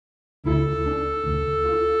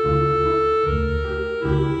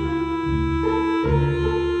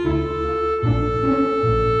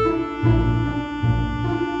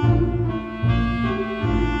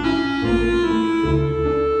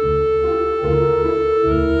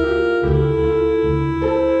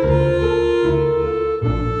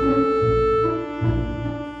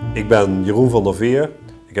ben Jeroen van Veer.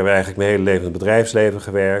 Ik heb eigenlijk mijn hele leven in het bedrijfsleven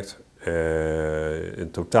gewerkt.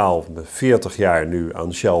 In totaal 40 jaar nu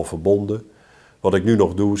aan Shell verbonden. Wat ik nu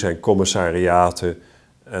nog doe zijn commissariaten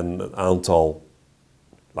en een aantal,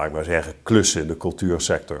 laat ik maar zeggen, klussen in de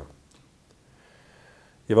cultuursector.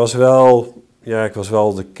 Ik was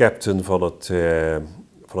wel de captain van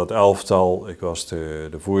het elftal. Ik was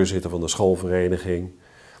de voorzitter van de schoolvereniging.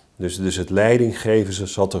 Dus het leidinggeven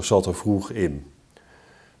zat er vroeg in.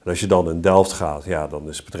 En als je dan in Delft gaat, ja, dan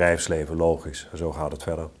is het bedrijfsleven logisch. En zo gaat het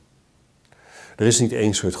verder. Er is niet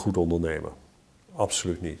één soort goed ondernemer.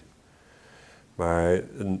 Absoluut niet. Maar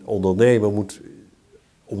een ondernemer moet,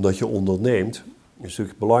 omdat je onderneemt, is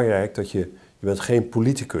natuurlijk belangrijk dat je bent geen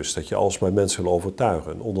politicus, dat je alsmaar mensen wil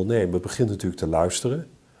overtuigen. Een ondernemer begint natuurlijk te luisteren,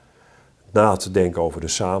 na te denken over de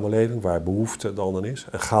samenleving, waar behoefte dan aan is,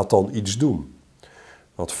 en gaat dan iets doen.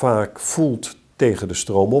 Wat vaak voelt tegen de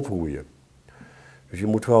stroom oproeien. Dus je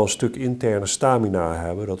moet wel een stuk interne stamina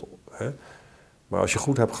hebben. Maar als je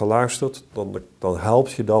goed hebt geluisterd, dan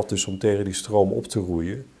helpt je dat dus om tegen die stroom op te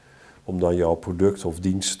roeien. Om dan jouw product of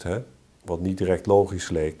dienst, wat niet direct logisch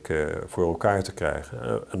leek, voor elkaar te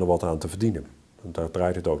krijgen en er wat aan te verdienen. Want daar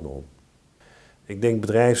draait het ook nog om. Ik denk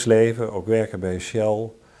bedrijfsleven, ook werken bij Shell,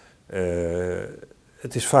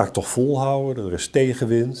 het is vaak toch volhouden, er is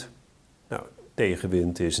tegenwind. Nou,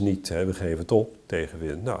 tegenwind is niet, we geven het op,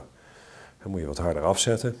 tegenwind, nou, dan moet je wat harder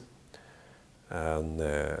afzetten. En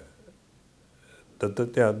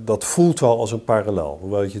dat voelt wel als een parallel,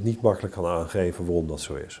 hoewel je het niet makkelijk kan aangeven waarom dat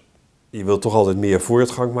zo is. Je wilt toch altijd meer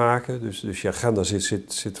voortgang maken, dus je agenda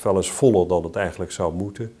zit wel eens voller dan het eigenlijk zou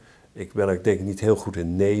moeten. Ik denk ik niet heel goed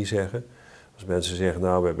in nee zeggen. Als mensen zeggen,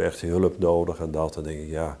 nou we hebben echt hulp nodig en dat, dan denk ik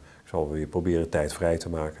ja, ik zal weer proberen tijd vrij te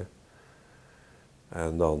maken.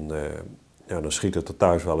 En dan schiet het er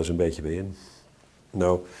thuis wel eens een beetje bij in.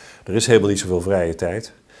 Nou, er is helemaal niet zoveel vrije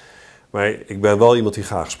tijd. Maar ik ben wel iemand die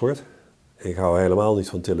graag sport. Ik hou helemaal niet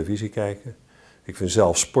van televisie kijken. Ik vind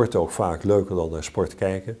zelf sporten ook vaak leuker dan naar sport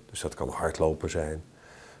kijken. Dus dat kan hardlopen zijn.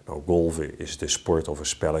 Nou, golven is het een sport of een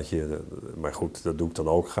spelletje. Maar goed, dat doe ik dan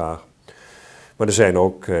ook graag. Maar er zijn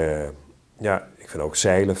ook, ik vind ook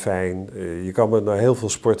zeilen fijn. Je kan me naar heel veel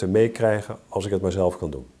sporten meekrijgen als ik het maar zelf kan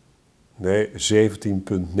doen. Nee, 17,9.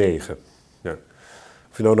 Ja.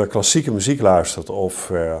 Of je nou naar klassieke muziek luistert of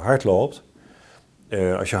hardloopt.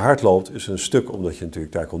 Als je hardloopt is een stuk omdat je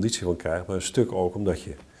natuurlijk daar conditie van krijgt. Maar een stuk ook omdat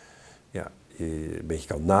je een beetje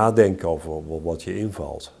kan nadenken over wat je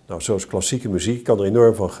invalt. Nou, zoals klassieke muziek, ik kan er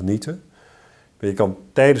enorm van genieten. Maar je kan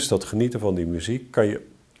tijdens dat genieten van die muziek,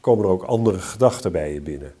 komen er ook andere gedachten bij je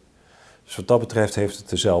binnen. Dus wat dat betreft heeft het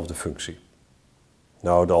dezelfde functie.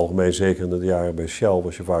 Nou, in het algemeen, zeker in de jaren bij Shell,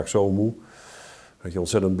 was je vaak zo moe, dat je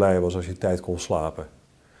ontzettend blij was als je tijd kon slapen.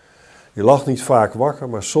 Je lag niet vaak wakker,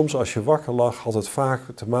 maar soms als je wakker lag, had het vaak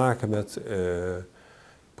te maken met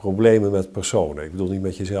problemen met personen. Ik bedoel niet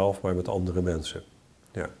met jezelf, maar met andere mensen.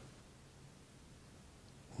 Ja.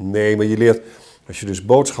 Nee, maar je leert, als je dus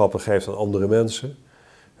boodschappen geeft aan andere mensen.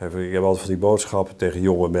 Je hebt altijd van die boodschappen tegen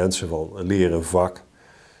jonge mensen van leer een vak.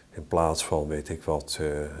 In plaats van, weet ik wat,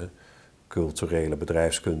 culturele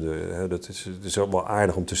bedrijfskunde. Het is ook wel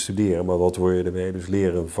aardig om te studeren, maar wat word je ermee? Dus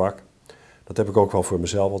leer een vak. Dat heb ik ook wel voor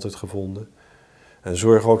mezelf altijd gevonden. En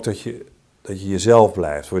zorg ook dat je jezelf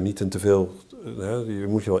blijft. Word niet te veel. Je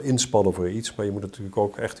moet je wel inspannen voor iets, maar je moet natuurlijk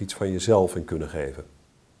ook echt iets van jezelf in kunnen geven.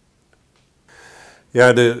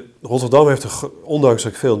 Ja, Rotterdam heeft, ondanks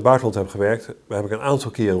dat ik veel in het buitenland heb gewerkt, heb ik een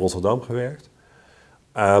aantal keer in Rotterdam gewerkt.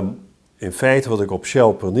 In feite wat ik op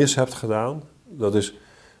Shell Pernis heb gedaan, daar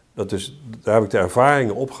heb ik de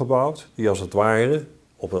ervaringen opgebouwd, die als het ware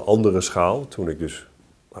op een andere schaal, toen ik dus,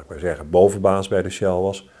 laat ik maar zeggen, bovenbaas bij de Shell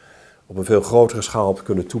was, op een veel grotere schaal heb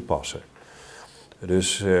kunnen toepassen.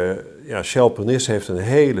 Dus Shell Pernis heeft een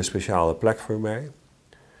hele speciale plek voor mij.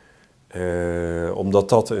 Omdat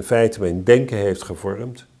dat in feite mijn denken heeft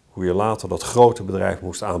gevormd, hoe je later dat grote bedrijf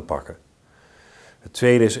moest aanpakken. Het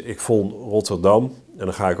tweede is, ik vond Rotterdam, en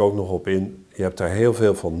daar ga ik ook nog op in, je hebt daar heel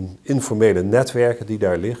veel van informele netwerken die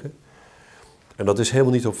daar liggen. En dat is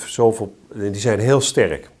helemaal niet op zoveel, die zijn heel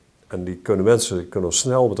sterk. En mensen kunnen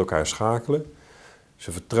snel met elkaar schakelen.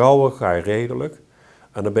 Ze vertrouwen elkaar redelijk.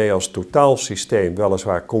 En dan ben je als totaalsysteem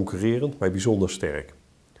weliswaar concurrerend, maar bijzonder sterk.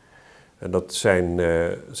 En dat zijn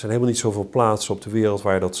helemaal niet zoveel plaatsen op de wereld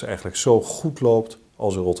waar dat eigenlijk zo goed loopt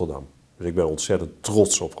als in Rotterdam. Dus ik ben ontzettend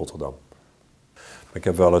trots op Rotterdam. Ik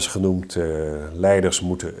heb wel eens genoemd, leiders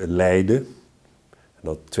moeten leiden. En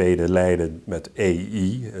dat tweede leiden met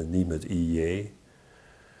EI en niet met IJ.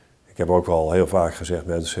 Ik heb ook wel heel vaak gezegd,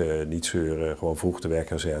 mensen niet zeuren, gewoon vroeg de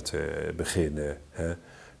wekker zetten, beginnen.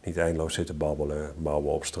 Niet eindeloos zitten babbelen,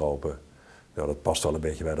 mouwen opstropen. Nou, dat past wel een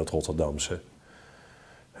beetje bij dat Rotterdamse.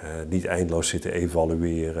 Niet eindeloos zitten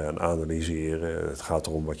evalueren en analyseren. Het gaat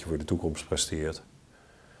erom wat je voor de toekomst presteert.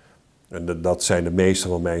 En dat zijn de meeste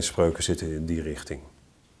van mijn spreuken zitten in die richting.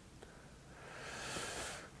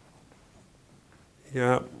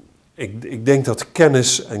 Ja, ik denk dat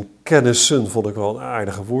kennis en kennissen vond ik wel een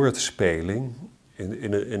aardige woordspeling.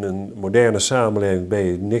 In een moderne samenleving ben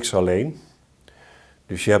je niks alleen.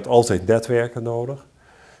 Dus je hebt altijd netwerken nodig.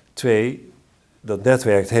 2, dat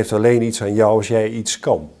netwerk heeft alleen iets aan jou als jij iets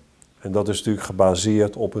kan. En dat is natuurlijk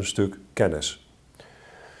gebaseerd op een stuk kennis.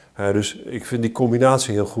 Dus ik vind die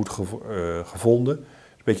combinatie heel goed gevonden.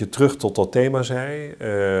 Een beetje terug tot dat thema zei.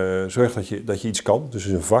 Zorg dat je iets kan, dus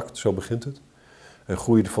een vak, zo begint het. En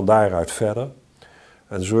groei van daaruit verder.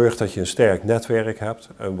 En zorg dat je een sterk netwerk hebt.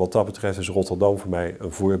 En wat dat betreft is Rotterdam voor mij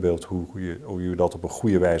een voorbeeld hoe je dat op een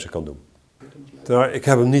goede wijze kan doen. Nou, ik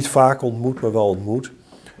heb hem niet vaak ontmoet, maar wel ontmoet.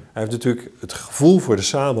 Hij heeft natuurlijk het gevoel voor de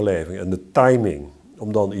samenleving en de timing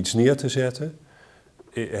om dan iets neer te zetten,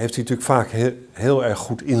 heeft hij natuurlijk vaak heel erg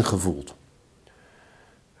goed ingevoeld.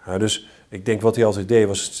 Ja, dus ik denk wat hij altijd deed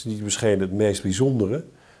was niet misschien het meest bijzondere,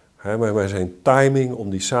 maar zijn timing om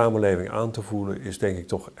die samenleving aan te voelen is denk ik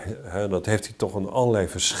toch, dat heeft hij toch in allerlei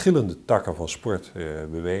verschillende takken van sport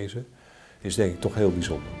bewezen, is denk ik toch heel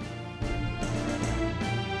bijzonder.